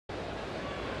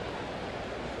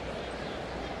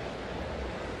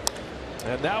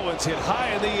And that one's hit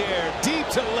high in the air, deep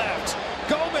to left.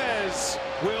 Gómez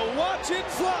will watch it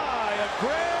fly. A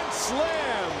grand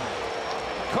slam.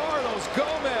 Carlos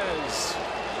Gómez.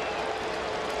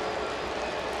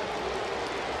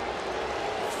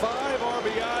 5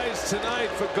 RBIs tonight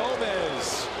for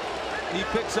Gómez. He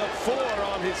picks up 4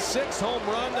 on his 6th home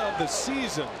run of the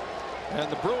season. And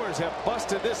the Brewers have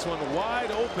busted this one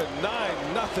wide open.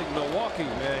 9-0 Milwaukee.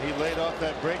 Yeah, he laid off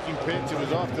that breaking pitch. It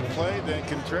was off the plate. Then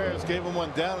Contreras gave him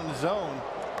one down in the zone.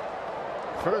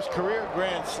 First career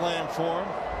grand slam for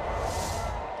him.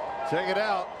 Check it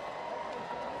out.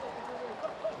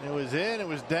 It was in, it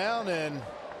was down, and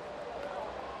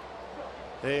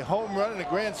a home run and a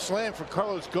grand slam for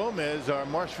Carlos Gómez, our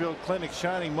Marshfield Clinic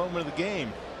shining moment of the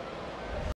game.